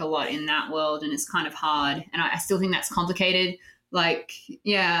I think a lot in that world, and it's kind of hard. And I still think that's complicated. Like,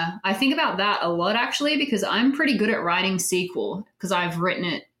 yeah, I think about that a lot actually, because I'm pretty good at writing SQL because I've written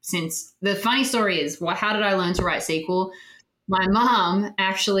it since. The funny story is, how did I learn to write SQL? My mom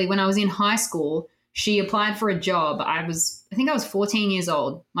actually, when I was in high school, she applied for a job. I think I was 14 years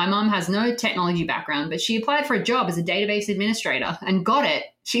old. My mom has no technology background, but she applied for a job as a database administrator and got it.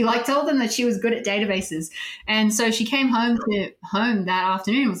 She told them that she was good at databases. And so she came home that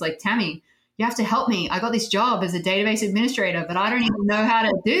afternoon and was like, Tammy, you have to help me. I got this job as a database administrator, but I don't even know how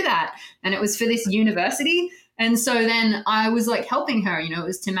to do that. And it was for this university. And so then I was like helping her, it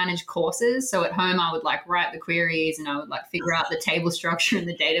was to manage courses. So at home, I would like write the queries and I would like figure out the table structure and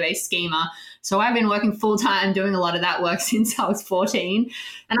the database schema. So I've been working full time doing a lot of that work since I was 14.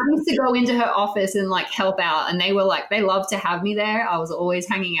 And I used to go into her office and like help out. And they were like, they loved to have me there. I was always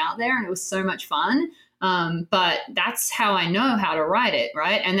hanging out there and it was so much fun. But that's how I know how to write it,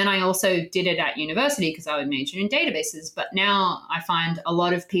 right? And then I also did it at university because I would major in databases. But now I find a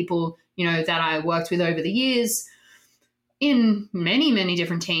lot of people, that I worked with over the years in many, many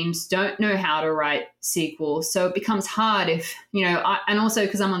different teams don't know how to write SQL. So it becomes hard if, and also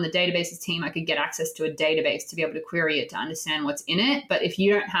because I'm on the databases team, I could get access to a database to be able to query it to understand what's in it. But if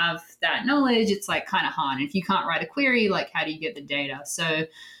you don't have that knowledge, it's like kind of hard. And if you can't write a query, like how do you get the data? So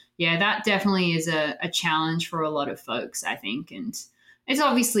yeah, that definitely is a challenge for a lot of folks, I think. And it's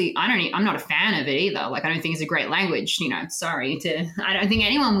obviously, I'm not a fan of it either. Like, I don't think it's a great language, I don't think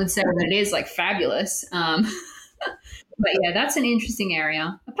anyone would say that it is like fabulous. But yeah, that's an interesting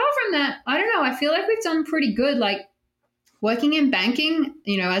area. Apart from that, I don't know. I feel like we've done pretty good. Like working in banking,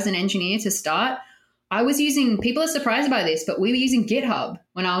 as an engineer to start, people are surprised by this, but we were using GitHub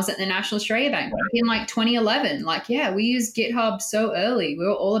when I was at the National Australia Bank in like 2011. Like, yeah, we used GitHub so early. We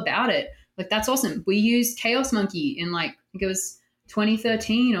were all about it. Like, that's awesome. We used Chaos Monkey in like, I think it was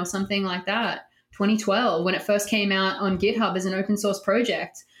 2013 or something like that, 2012, when it first came out on GitHub as an open source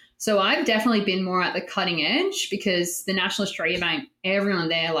project. So I've definitely been more at the cutting edge because the National Australia Bank, everyone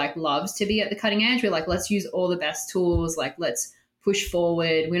there like loves to be at the cutting edge. We're like, let's use all the best tools. Like, let's push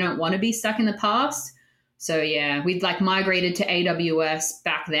forward. We don't want to be stuck in the past. So yeah, we'd like migrated to AWS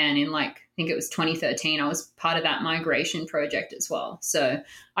back then in like, I think it was 2013. I was part of that migration project as well. So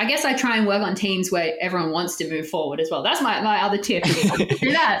I guess I try and work on teams where everyone wants to move forward as well. That's my other tip.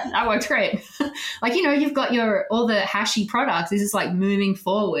 Do that. That works great. Like, you've got all the Hashi products. This is like moving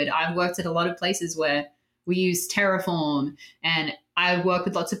forward. I've worked at a lot of places where we use Terraform, and I work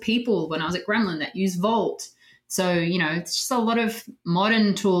with lots of people when I was at Gremlin that use Vault. So, it's just a lot of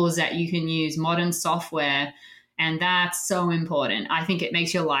modern tools that you can use, modern software, and that's so important. I think it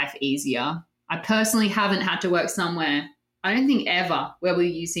makes your life easier. I personally haven't had to work somewhere, I don't think ever, where we're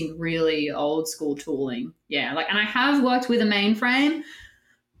using really old school tooling. Yeah, and I have worked with a mainframe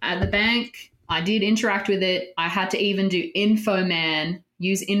at the bank. I did interact with it. I had to even do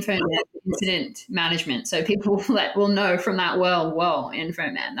use Infoman incident management. So people that will know from that world, whoa,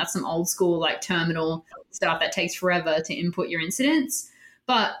 Infoman, that's some old school like terminal stuff that takes forever to input your incidents.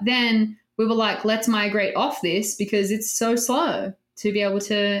 But then we were like, let's migrate off this because it's so slow. to be able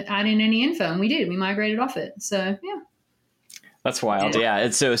to add in any info. And we did. We migrated off it. So, yeah. That's wild. Yeah.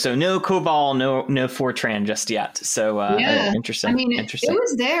 It's so no COBOL, no Fortran just yet. So interesting. I mean, interesting. It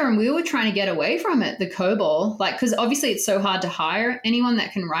was there and we were trying to get away from it, the COBOL, like, because obviously it's so hard to hire anyone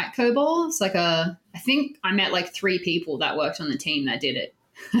that can write COBOL. It's like I think I met like 3 people that worked on the team that did it.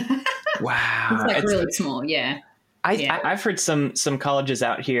 Wow. It's like really small. Yeah. I've heard some colleges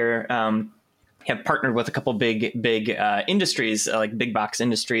out here have partnered with a couple big industries, like big box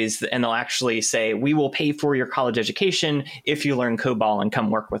industries, and they'll actually say, we will pay for your college education if you learn COBOL and come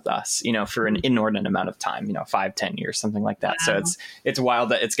work with us, for an inordinate amount of time, 5-10 years, something like that. Wow. So it's wild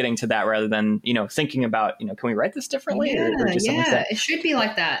that it's getting to that rather than, thinking about, can we write this differently? Or just something like that? It should be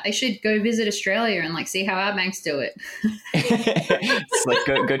like that. They should go visit Australia and like see how our banks do it. It's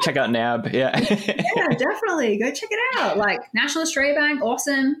like, go check out NAB. Yeah. Yeah, definitely. Go check it out. Like National Australia Bank,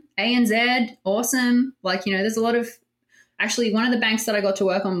 awesome. ANZ, awesome. Like, there's a lot of, actually one of the banks that I got to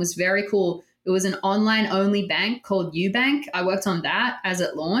work on was very cool. It was an online only bank called UBank. I worked on that as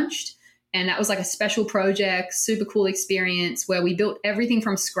it launched. And that was like a special project, super cool experience where we built everything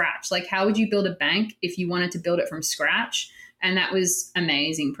from scratch. Like, how would you build a bank if you wanted to build it from scratch? And that was an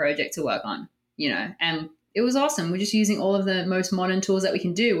amazing project to work on, and it was awesome. We're just using all of the most modern tools that we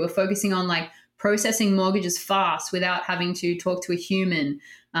can do. We're focusing on like processing mortgages fast without having to talk to a human.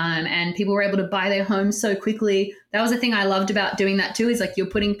 And people were able to buy their homes so quickly. That was the thing I loved about doing that too, is like you're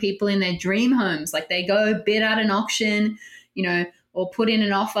putting people in their dream homes. Like they go bid at an auction, or put in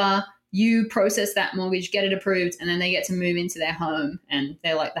an offer, you process that mortgage, get it approved, and then they get to move into their home and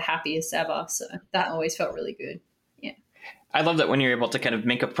they're like the happiest ever. So that always felt really good. I love that when you're able to kind of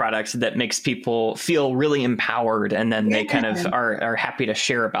make a product that makes people feel really empowered, and then they kind of are happy to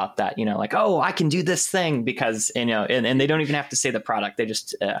share about that, like, oh, I can do this thing because, and they don't even have to say the product. They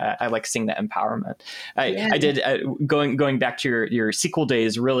just, I like seeing that empowerment. I did, going back to your SQL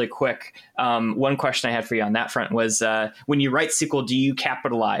days really quick. One question I had for you on that front was, when you write SQL, do you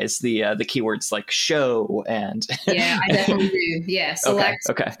capitalize the keywords like show and? Yeah, I definitely do. Yeah. Select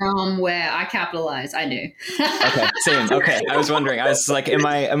from where I capitalize. I do. Okay. Same. Okay. I was wondering. I was like, am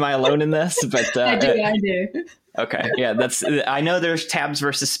I alone in this? But I do. Okay, yeah, I know there's tabs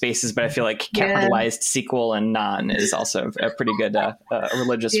versus spaces, but I feel like capitalized SQL and non is also a pretty good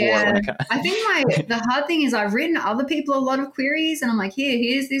religious war. I think the hard thing is I've written other people a lot of queries, and I'm like,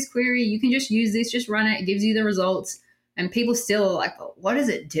 here's this query. You can just use this, just run it. It gives you the results. And people still are like, what does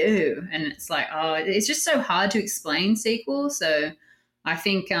it do? And it's like, it's just so hard to explain SQL. So I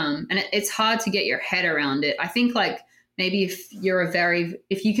think, and it's hard to get your head around it. I think like, maybe if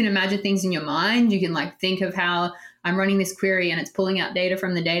you can imagine things in your mind, you can like think of how I'm running this query and it's pulling out data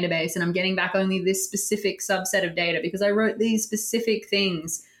from the database and I'm getting back only this specific subset of data because I wrote these specific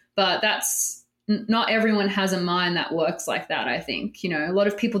things. But that's not everyone has a mind that works like that. I think, a lot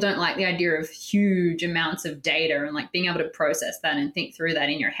of people don't like the idea of huge amounts of data and like being able to process that and think through that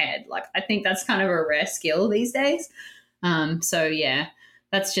in your head. Like, I think that's kind of a rare skill these days. So yeah.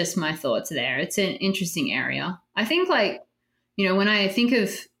 That's just my thoughts there. It's an interesting area. I think like, when I think of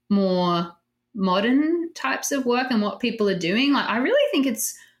more modern types of work and what people are doing, like I really think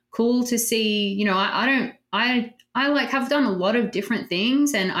it's cool to see, I like have done a lot of different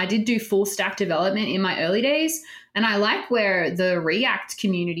things, and I did do full stack development in my early days, and I like where the React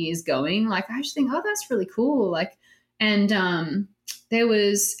community is going. Like I just think, that's really cool. Like, and there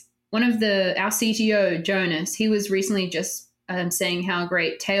was one of our CTO, Jonas, he was recently just saying how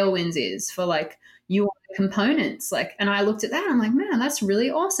great Tailwinds is for like UI components. Like, and I looked at that, I'm like, man, that's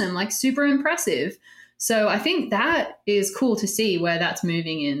really awesome. Like super impressive. So I think that is cool to see where that's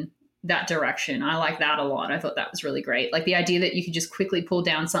moving in that direction. I like that a lot. I thought that was really great. Like the idea that you could just quickly pull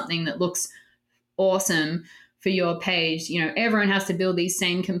down something that looks awesome for your page. Everyone has to build these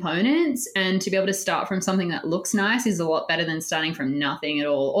same components, and to be able to start from something that looks nice is a lot better than starting from nothing at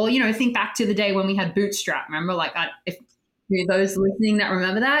all. Or, think back to the day when we had Bootstrap. Remember, like if those listening that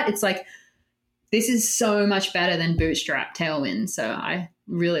remember that, it's like, this is so much better than Bootstrap Tailwind. So I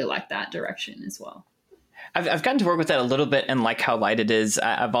really like that direction as well. I've gotten to work with that a little bit and like how light it is.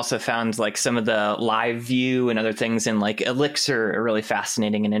 I've also found like some of the live view and other things in like Elixir are really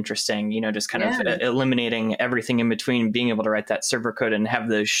fascinating and interesting, just kind of eliminating everything in between, being able to write that server code and have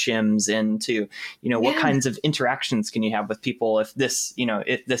those shims into, what kinds of interactions can you have with people if this,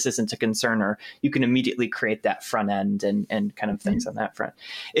 if this isn't a concern, or you can immediately create that front end and kind of things on that front.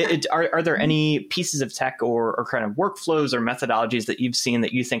 Are there any pieces of tech or kind of workflows or methodologies that you've seen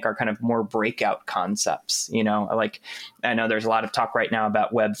that you think are kind of more breakout concepts? Like I know there's a lot of talk right now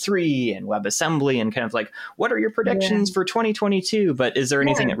about Web3 and WebAssembly and kind of like, what are your predictions for 2022? But is there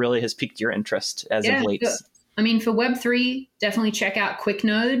anything that really has piqued your interest as of late? I mean, for Web3, definitely check out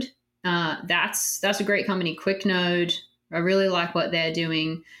QuickNode. That's a great company, QuickNode. I really like what they're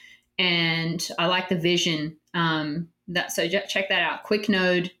doing, and I like the vision. So check that out,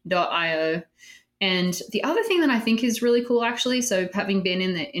 quicknode.io. And the other thing that I think is really cool, actually, so having been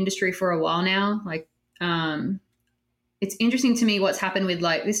in the industry for a while now, like, it's interesting to me what's happened with,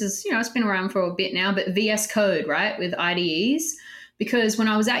 like, this is, it's been around for a bit now, but VS Code, right, with IDEs. Because when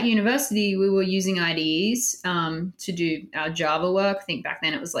I was at university, we were using IDEs to do our Java work. I think back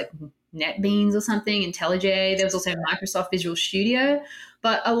then it was like NetBeans or something, IntelliJ. There was also Microsoft Visual Studio.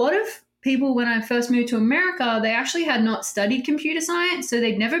 But a lot of people, when I first moved to America, they actually had not studied computer science. So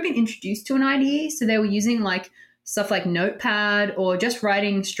they'd never been introduced to an IDE. So they were using like stuff like Notepad or just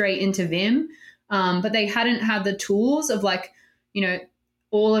writing straight into Vim. But they hadn't had the tools of, like,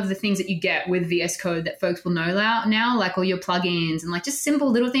 all of the things that you get with VS Code that folks will know now, like all your plugins and like just simple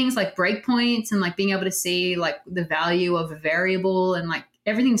little things like breakpoints and like being able to see like the value of a variable, and like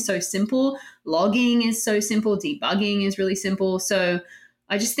everything's so simple. Logging is so simple. Debugging is really simple. So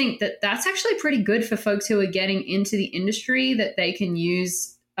I just think that that's actually pretty good for folks who are getting into the industry, that they can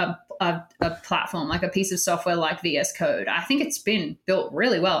use a platform, like a piece of software like VS Code. I think it's been built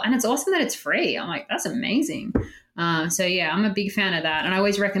really well, and it's awesome that it's free. I'm like, that's amazing. So yeah, I'm a big fan of that. And I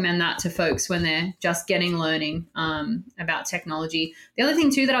always recommend that to folks when they're just learning about technology. The other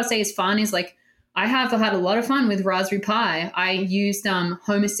thing too that I'll say is fun is, like, I have had a lot of fun with Raspberry Pi. I used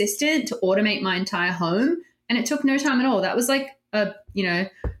Home Assistant to automate my entire home, and it took no time at all. That was like a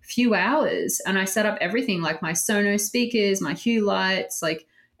few hours, and I set up everything, like my Sonos speakers, my Hue lights, like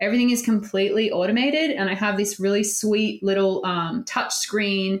everything is completely automated. And I have this really sweet little touch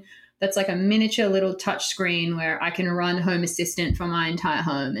screen that's like a miniature little touch screen where I can run Home Assistant for my entire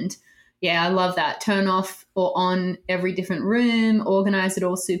home. And yeah, I love that. Turn off or on every different room, organize it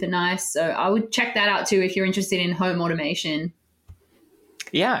all super nice. So I would check that out too if you're interested in home automation.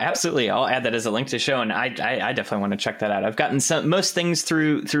 Yeah, absolutely. I'll add that as a link to show, and I definitely want to check that out. I've gotten most things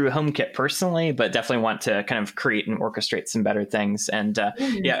through HomeKit personally, but definitely want to kind of create and orchestrate some better things. And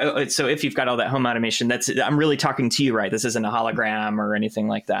yeah, so if you've got all that home automation, I'm really talking to you, right? This isn't a hologram or anything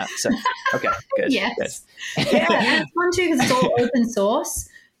like that. So okay, good. Yes, good. Yeah, and it's fun too because it's all open source.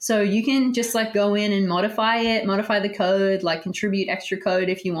 So you can just like go in and modify the code, like contribute extra code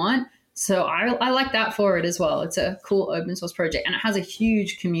if you want. So I like that for it as well. It's a cool open source project, and it has a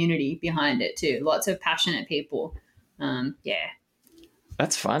huge community behind it too. Lots of passionate people. Yeah.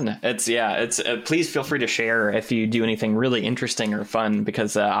 That's fun. It's please feel free to share if you do anything really interesting or fun,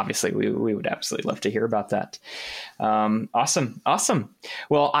 because obviously we would absolutely love to hear about that. Awesome.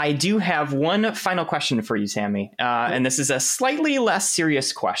 Well, I do have one final question for you, Tammy. And this is a slightly less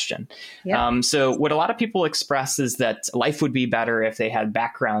serious question. Yeah. So what a lot of people express is that life would be better if they had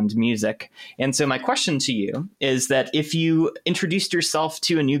background music. And so my question to you is that if you introduced yourself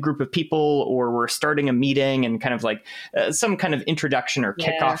to a new group of people, or were starting a meeting and kind of like some kind of introduction or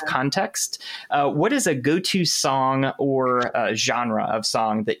kickoff context, what is a go-to song or genre of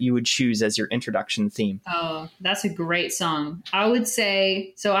song that you would choose as your introduction theme? Oh, that's a great song. I would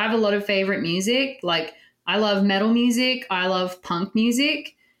say, so I have a lot of favorite music. Like, I love metal music. I love punk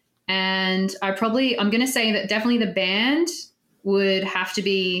music. And I'm going to say that definitely the band would have to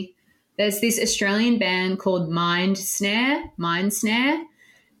be, there's this Australian band called Mind Snare.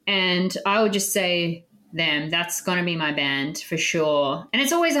 And I would just say them. That's going to be my band for sure. And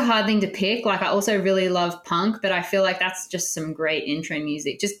it's always a hard thing to pick. Like, I also really love punk, but I feel like that's just some great intro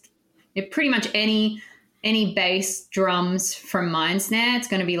music. Just pretty much any bass drums from Mind Snare. It's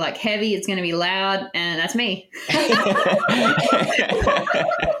going to be like heavy. It's going to be loud. And that's me.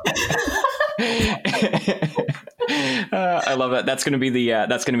 I love it. That's going to be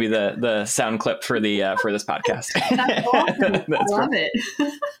the sound clip for this podcast. That's awesome. I love it.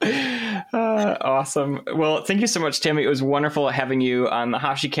 Awesome. Well, thank you so much, Tammy. It was wonderful having you on the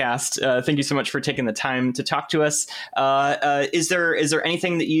HashiCast. Thank you so much for taking the time to talk to us. Is there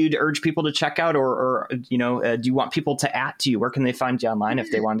anything that you'd urge people to check out, or do you want people to @ you? Where can they find you online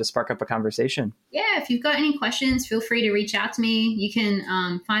if they wanted to spark up a conversation? Yeah, if you've got any questions, feel free to reach out to me. You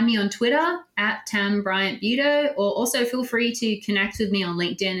can find me on Twitter @TamBryantBudo, or also feel free to connect with me on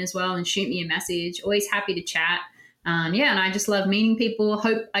LinkedIn as well and shoot me a message. Always happy to chat. And I just love meeting people.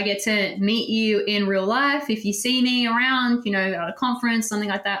 Hope I get to meet you in real life. If you see me around, at a conference, something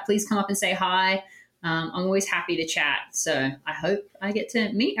like that, please come up and say hi. I'm always happy to chat. So I hope I get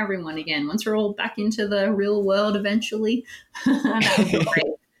to meet everyone again once we're all back into the real world eventually. That would be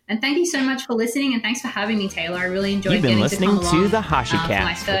great. And thank you so much for listening, and thanks for having me, Taylor. I really enjoyed You've been getting listening to come along to the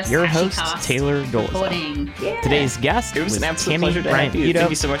HashiCast with your host, Taylor Dolezal. Yeah. Today's guest It was an absolute Tammy pleasure to have you. Bryant-Ito Thank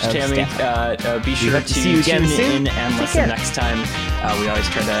you so much, of Tammy. Step. Be sure hope to see you again tune soon. in and Take listen care. next time. We always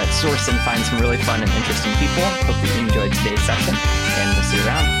try to source and find some really fun and interesting people. Hope that you enjoyed today's session, and we'll see you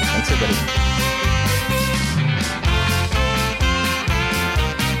around. Thanks, everybody.